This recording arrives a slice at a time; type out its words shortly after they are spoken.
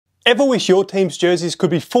Ever wish your team's jerseys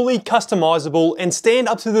could be fully customizable and stand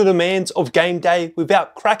up to the demands of game day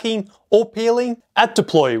without cracking or peeling? At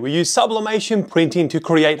Deploy, we use sublimation printing to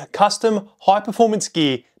create custom high-performance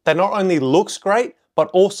gear that not only looks great, but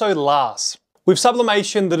also lasts. With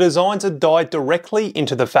sublimation, the designs are dyed directly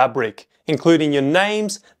into the fabric, including your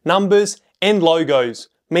names, numbers, and logos,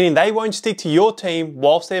 meaning they won't stick to your team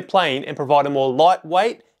whilst they're playing and provide a more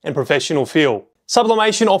lightweight and professional feel.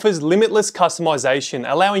 Sublimation offers limitless customization,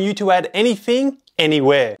 allowing you to add anything,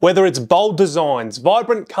 anywhere. Whether it's bold designs,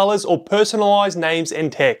 vibrant colors, or personalized names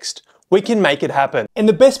and text, we can make it happen. And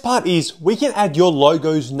the best part is, we can add your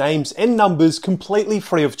logos, names, and numbers completely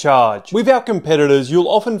free of charge. With our competitors, you'll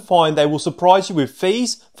often find they will surprise you with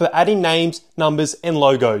fees for adding names, numbers, and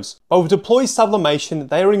logos. But with Deploy Sublimation,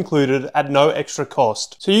 they are included at no extra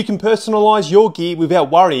cost. So you can personalize your gear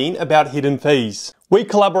without worrying about hidden fees. We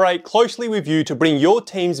collaborate closely with you to bring your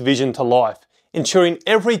team's vision to life, ensuring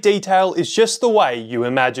every detail is just the way you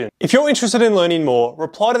imagine. If you're interested in learning more,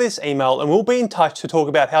 reply to this email and we'll be in touch to talk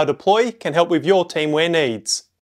about how Deploy can help with your teamwear needs.